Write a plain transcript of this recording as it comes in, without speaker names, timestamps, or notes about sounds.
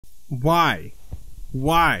Why?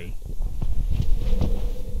 Why?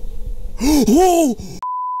 Oh!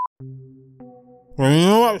 Well, you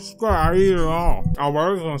know what? Screw it, I eat it all. I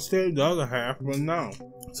was gonna save the other half, but no.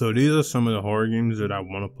 So these are some of the horror games that I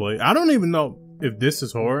want to play. I don't even know if this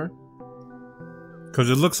is horror, because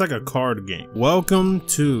it looks like a card game. Welcome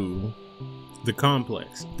to the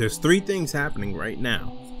complex. There's 3 things happening right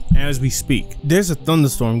now as we speak. There's a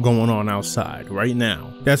thunderstorm going on outside right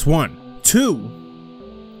now. That's 1. 2,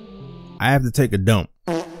 I have to take a dump.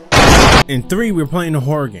 And 3, we're playing a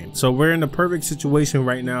horror game. So we're in the perfect situation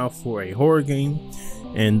right now for a horror game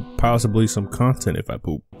and possibly some content if I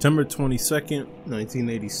poop. September 22nd,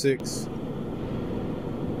 1986.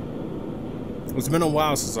 It's been a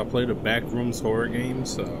while since I played a backrooms horror game,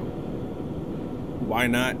 so why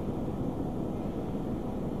not?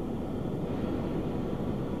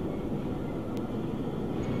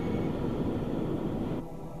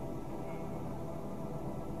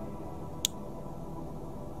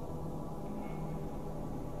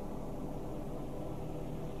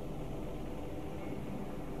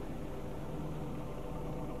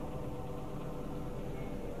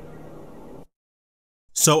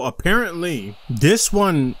 So apparently this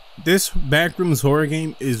backrooms horror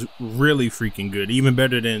game is really freaking good. Even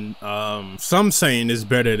better than, some saying it's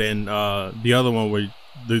better than the other one where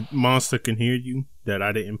the monster can hear you, that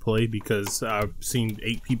I didn't play because I've seen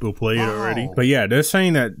 8 people play it already. But yeah, they're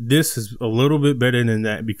saying that this is a little bit better than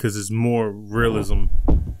that because it's more realism.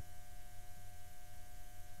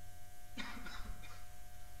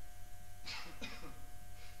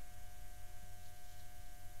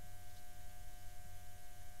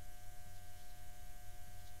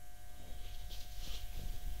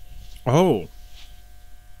 Oh.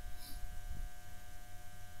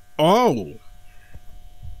 Oh.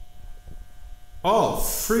 Oh,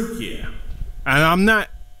 freak yeah. And I'm not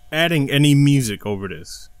adding any music over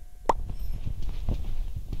this.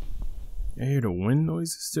 I hear the wind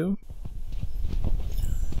noises still?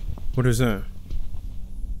 What is that?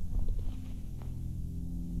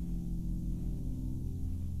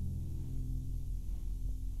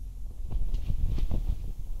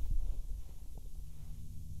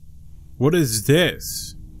 What is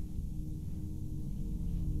this?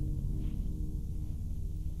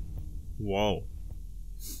 Whoa.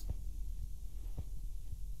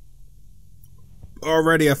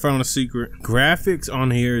 Already I found a secret. Graphics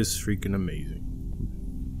on here is freaking amazing.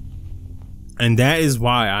 And that is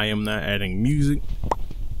why I am not adding music.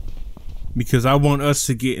 Because I want us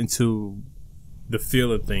to get into the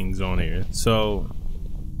feel of things on here. So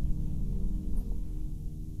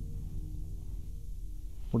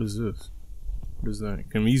what is this? What is that?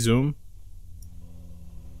 Can we zoom?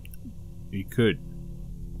 We could.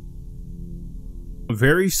 A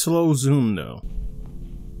very slow zoom though.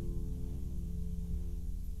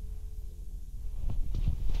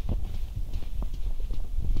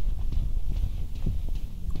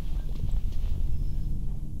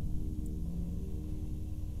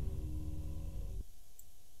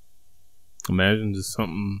 Imagine just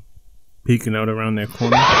something peeking out around that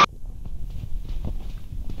corner.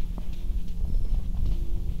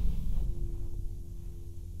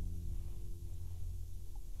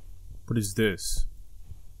 What is this?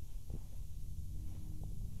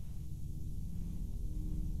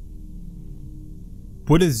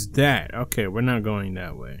 What is that? Okay, we're not going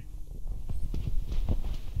that way.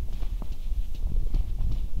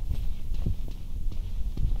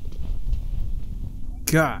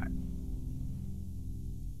 God.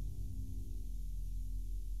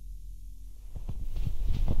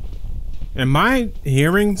 Am I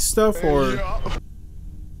hearing stuff or?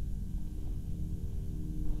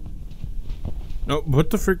 Oh, what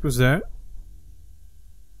the frick was that?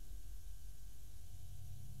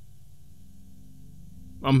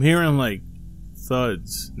 I'm hearing like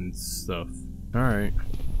thuds and stuff. Alright.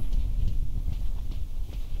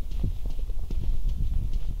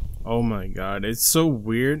 Oh my god, it's so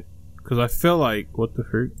weird. Cause I feel like, what the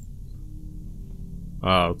frick?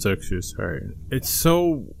 Oh, textures, alright. It's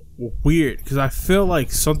so weird because I feel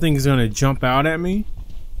like something's gonna jump out at me.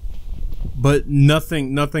 But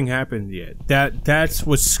nothing happened yet. That's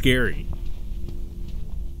what's scary.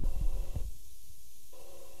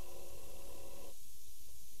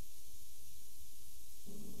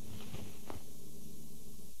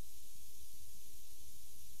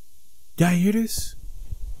 Did I hear this?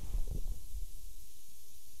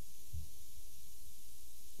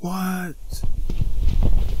 What?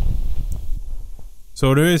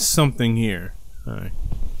 So there is something here. Alright.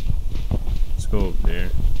 Let's go over there.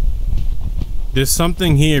 There's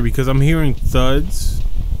something here because I'm hearing thuds.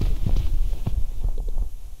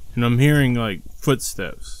 And I'm hearing like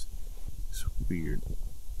footsteps. Weird.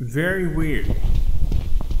 Very weird.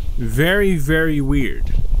 Very, very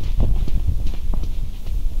weird.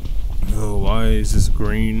 Oh, why is this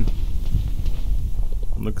green?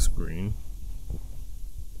 Looks green.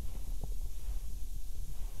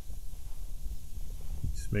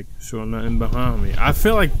 Just making sure nothing behind me. I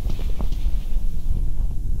feel like...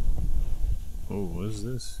 Oh, what is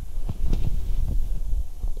this?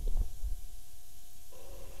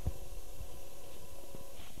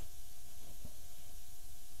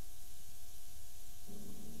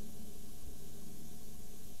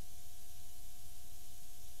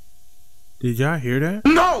 Did y'all hear that?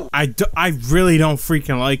 No! I really don't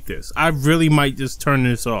freaking like this. I really might just turn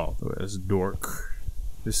this off. Oh, that's dork.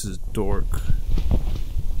 This is dork.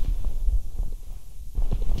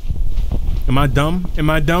 Am I dumb? Am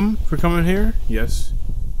I dumb for coming here? Yes.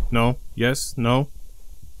 No. Yes. No.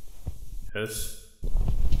 Yes.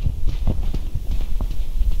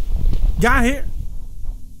 Got here.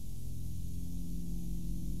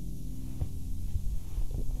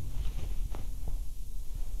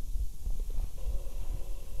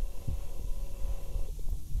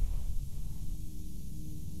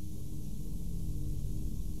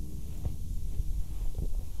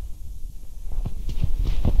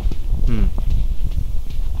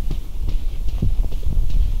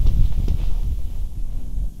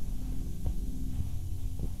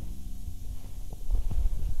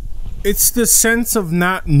 It's the sense of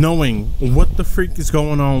not knowing what the freak is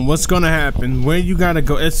going on, what's gonna happen, where you gotta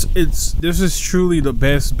go. This is truly the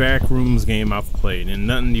best backrooms game I've played, and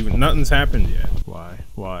nothing's happened yet.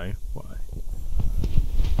 Why?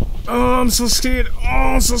 Oh, I'm so scared.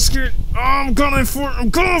 Oh, I'm so scared. Oh, I'm going for it.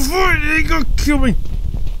 It's gonna kill me.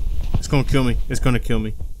 It's gonna kill me. It's gonna kill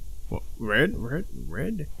me. What? Red.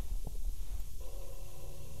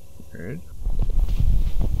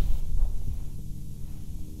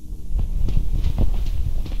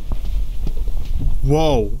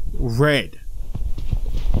 Whoa, red.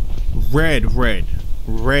 Alright,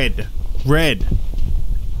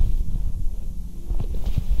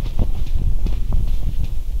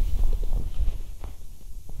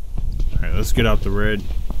 let's get out the red.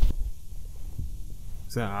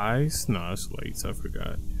 Is that eyes? No, it's lights, I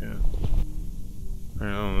forgot, yeah.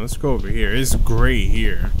 Alright, let's go over here. It's gray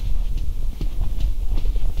here.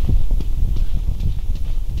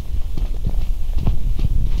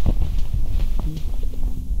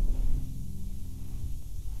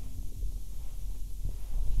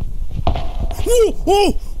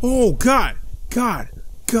 Oh, God.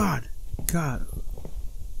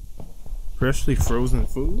 Freshly frozen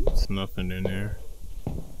foods? Nothing in there.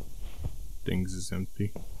 Things is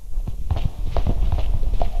empty.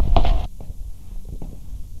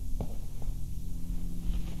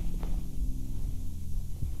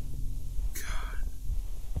 God.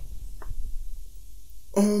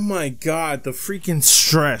 Oh my God, the freaking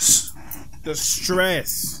stress. The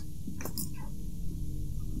stress.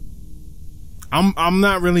 I'm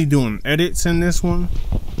not really doing edits in this one.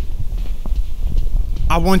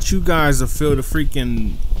 I want you guys to feel the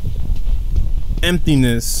freaking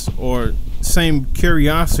emptiness or same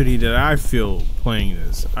curiosity that I feel playing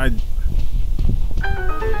this.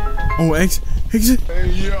 Oh, exit.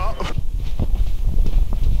 Yeah.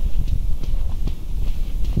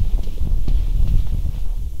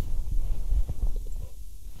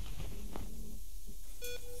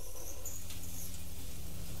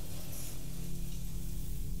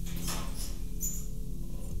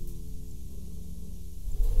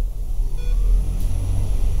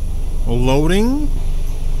 Loading.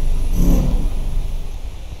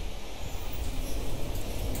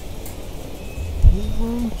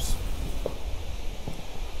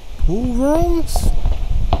 Pool rooms?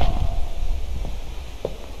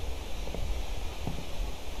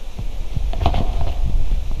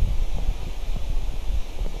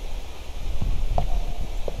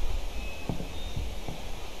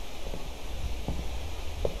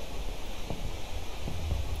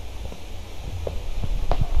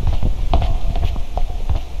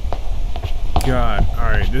 God,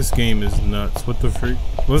 alright, this game is nuts. What the freak?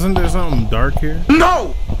 Wasn't there something dark here?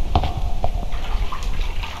 No!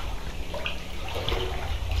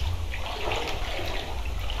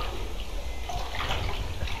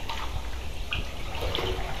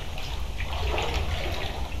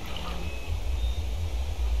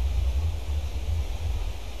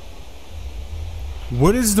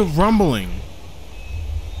 What is the rumbling?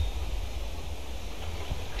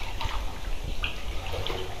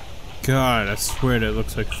 God, I swear that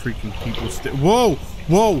looks like freaking people. Whoa!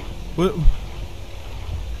 Whoa! What?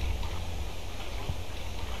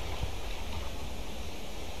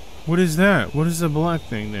 What is that? What is the black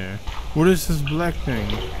thing there? What is this black thing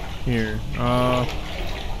here?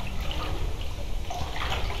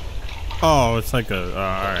 Oh, it's like a,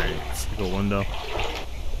 alright. It's like a window.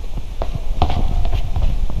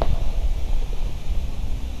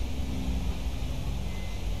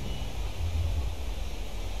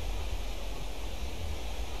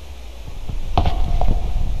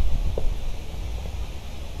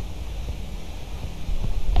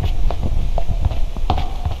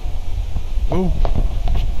 Oh.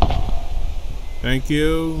 Thank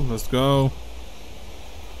you. Let's go.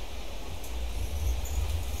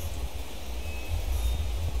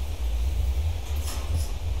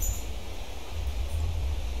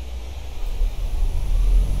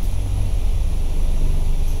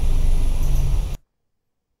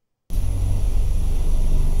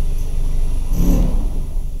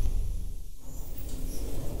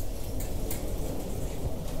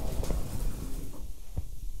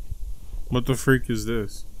 What the freak is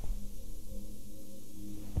this?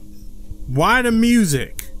 Why the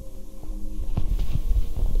music?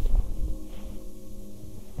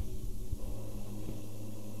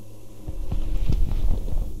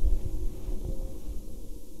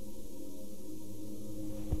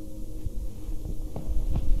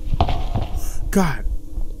 God.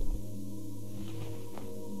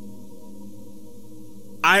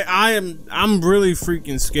 I'm really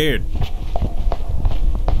freaking scared.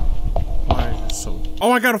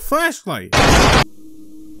 Oh, I got a flashlight.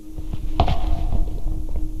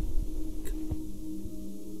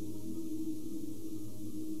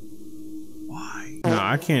 Why? No,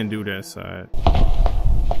 I can't do that side.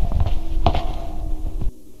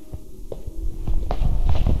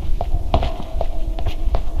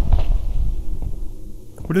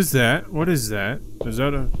 What is that? What is that? Is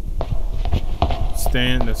that a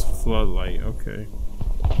stand? That's a floodlight. Okay.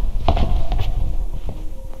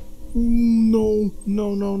 No,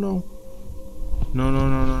 no, no, no. No, no,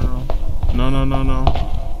 no, no, no. No, no, no, no.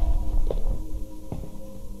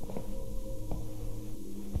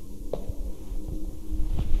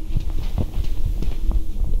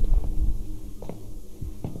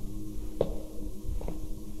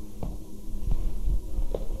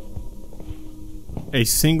 A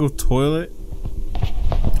single toilet?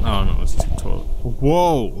 Oh no, it's two toilets.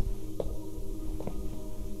 Whoa!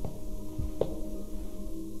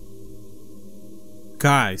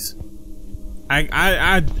 Guys,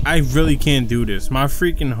 I really can't do this. My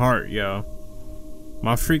freaking heart, yo.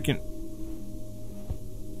 My freaking...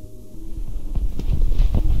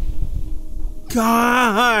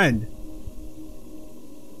 God!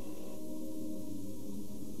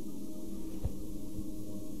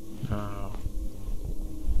 No.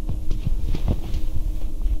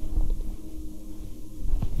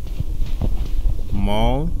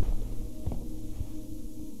 Mall?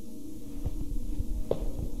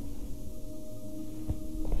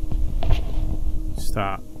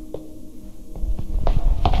 Stop.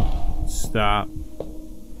 Stop.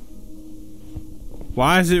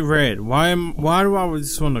 Why is it red? Why do I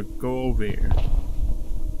just want to go over here?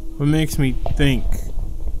 What makes me think?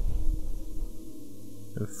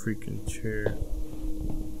 The freaking chair.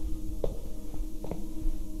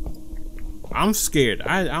 I'm scared.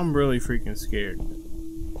 I'm really freaking scared.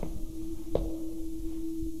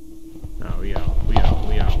 No, we out. We out.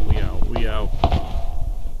 We out. We out. We out.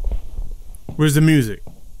 Where's the music?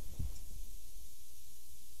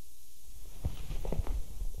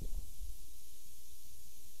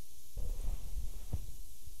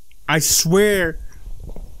 I swear,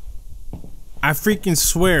 I freaking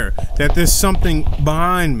swear that there's something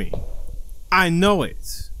behind me. I know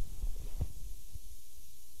it.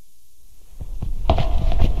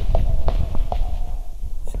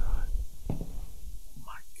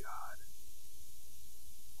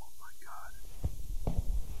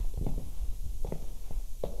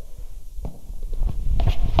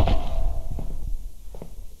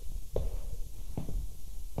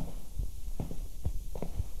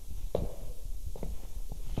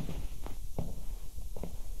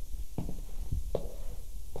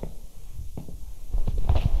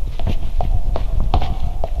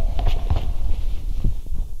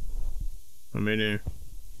 I'm in here.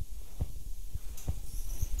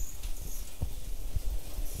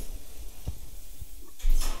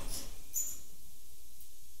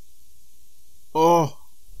 Oh,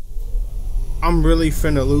 I'm really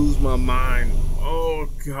finna lose my mind. Oh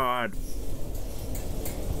God.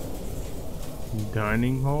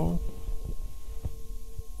 Dining hall?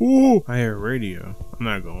 Ooh, I hear a radio. I'm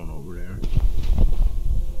not going over there.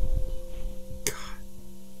 God.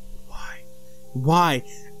 Why? Why?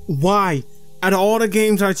 Why? Out of all the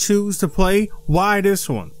games I choose to play, why this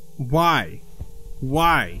one? Why?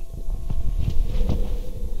 Why?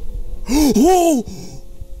 Oh!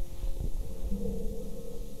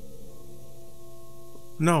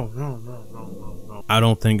 No. I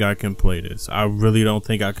don't think I can play this. I really don't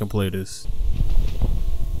think I can play this.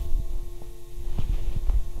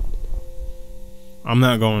 I'm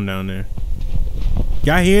not going down there.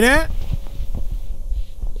 Y'all hear that?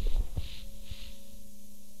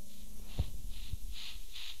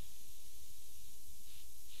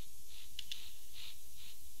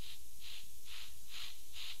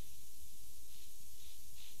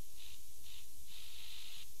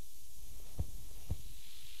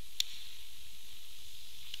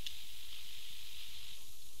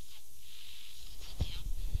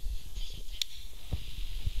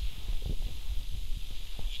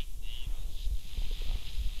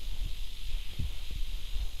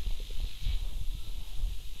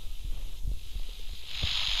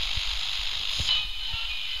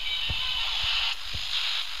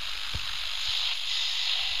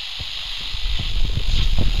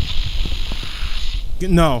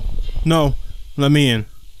 No, let me in.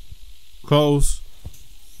 Close.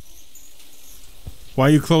 Why are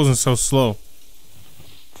you closing so slow?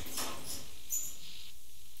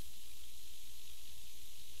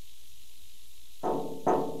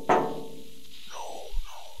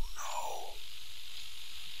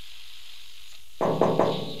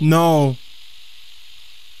 No.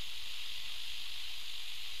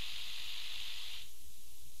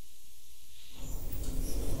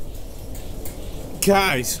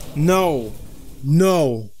 Guys, no.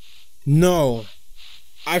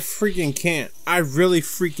 I freaking can't. I really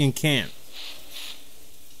freaking can't.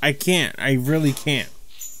 I can't. I really can't.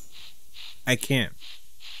 I can't.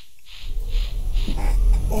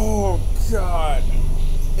 Oh, God.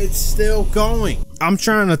 It's still going. I'm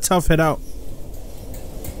trying to tough it out.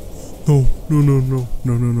 No.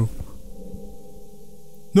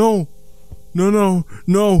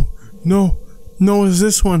 No, it's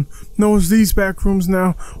this one. No, it's these back rooms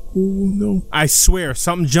now. Oh, no. I swear,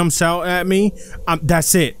 something jumps out at me.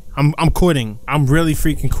 That's it. I'm quitting. I'm really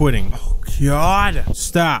freaking quitting. Oh, God.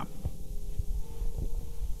 Stop.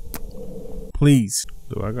 Please.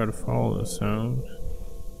 Do I gotta follow the sound?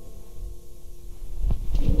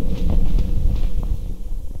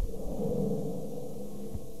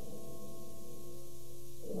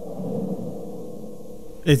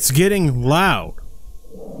 It's getting loud.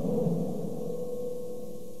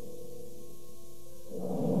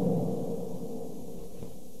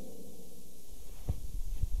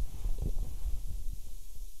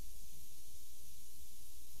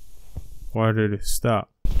 Why did it stop?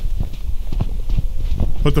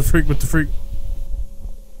 What the freak? What the freak?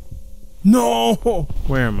 No!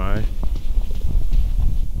 Where am I?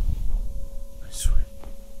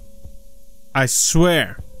 I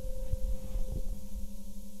swear.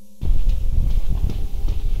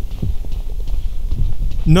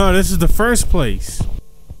 No, this is the first place.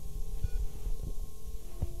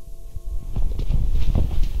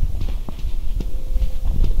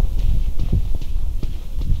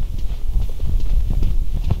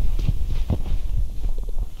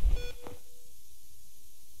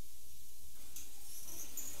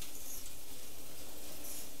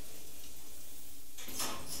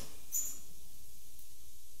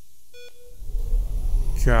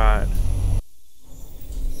 God.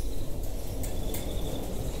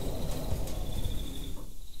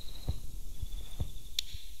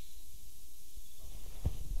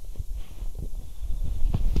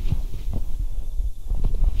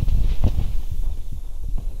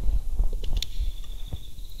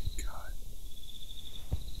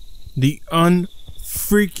 The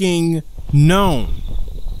unfreaking known.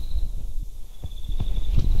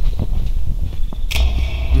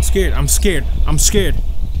 I'm scared. I'm scared. I'm scared.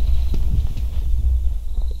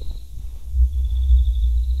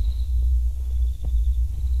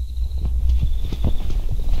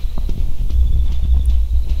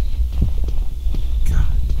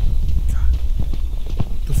 God.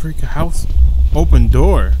 The freaking house. Open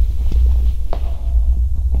door.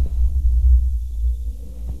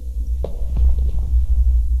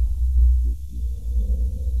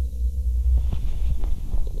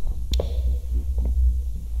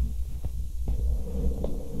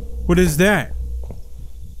 What is that?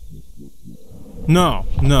 No.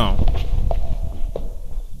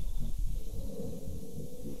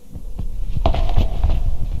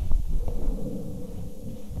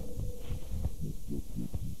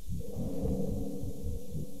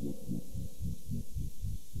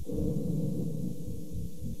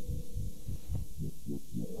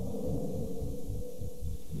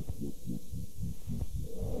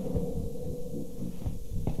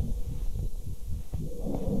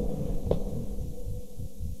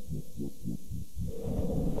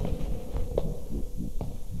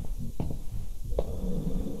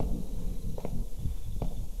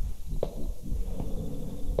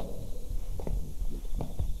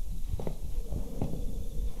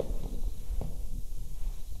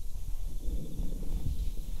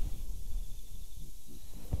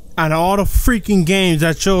 Out of all the freaking games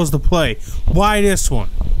I chose to play, why this one?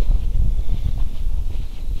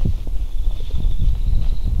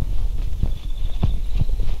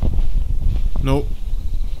 Nope.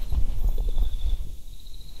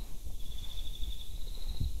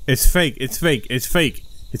 It's fake. It's fake. It's fake.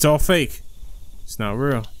 It's all fake. It's not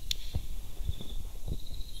real.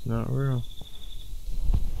 It's not real.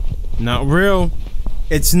 Not real.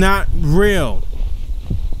 It's not real.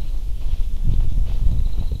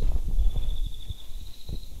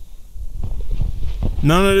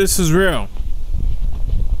 None of this is real.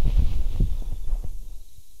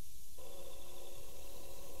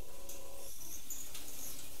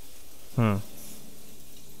 Huh.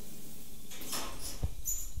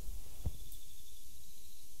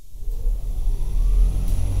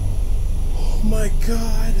 Oh my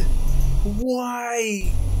God.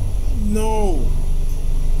 Why? No.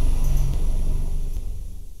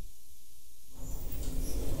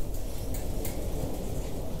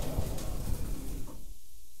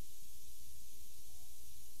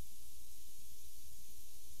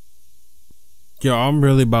 Yo, I'm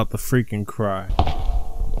really about to freaking cry.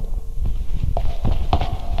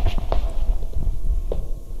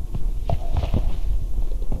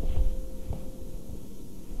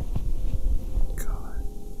 God.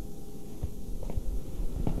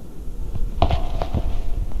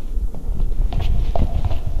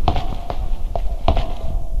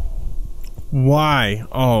 Why?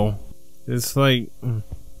 Oh, it's like...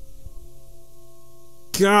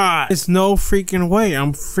 God, there's no freaking way.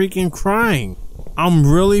 I'm freaking crying. I'm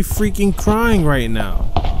really freaking crying right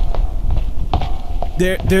now.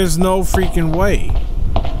 There's no freaking way.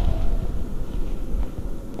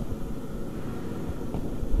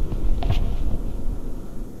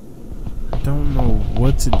 I don't know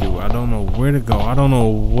what to do. I don't know where to go. I don't know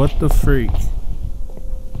what the freak.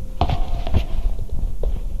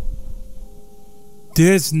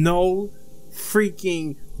 There's no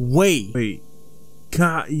freaking way. Wait.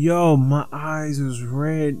 God, yo, my eyes is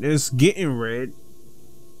red. It's getting red.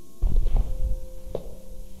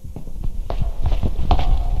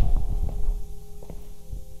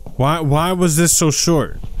 Why was this so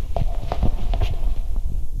short?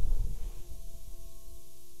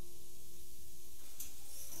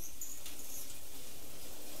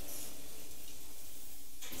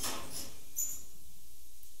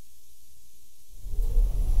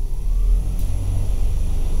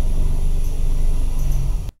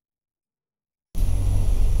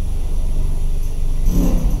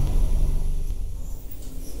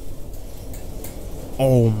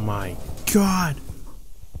 Oh my God.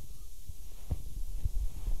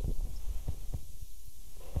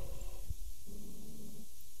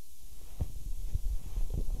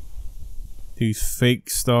 These fake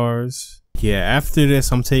stars. Yeah, after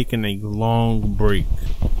this, I'm taking a long break.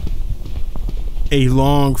 A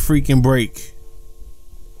long freaking break.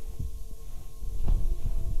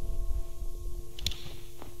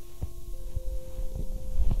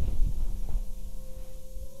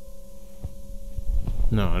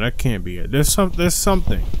 No, that can't be it. There's something. There's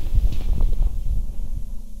something.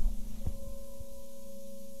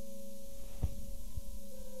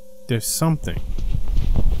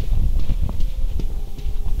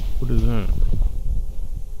 What is that?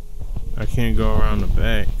 I can't go around the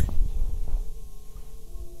back.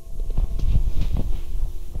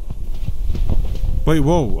 Wait,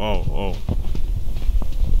 whoa, oh.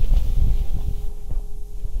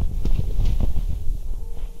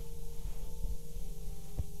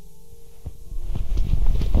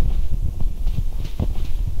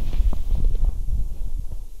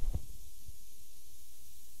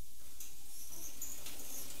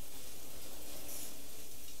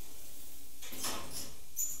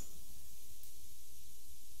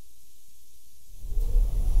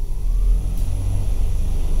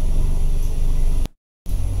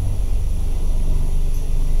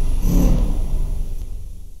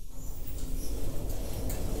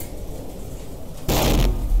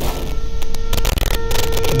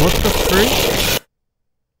 What the freak?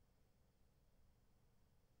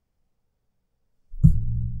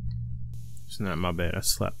 It's not my bad. I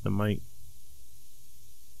slapped the mic.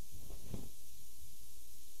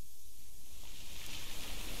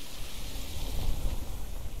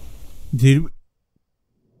 Did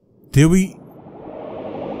we?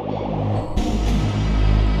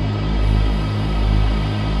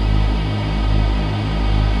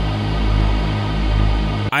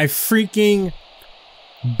 I freaking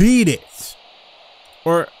beat it.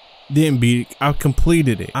 Or didn't beat it. I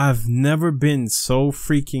completed it. I've never been so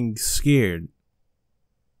freaking scared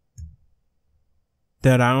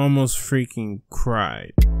that I almost freaking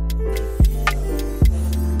cried.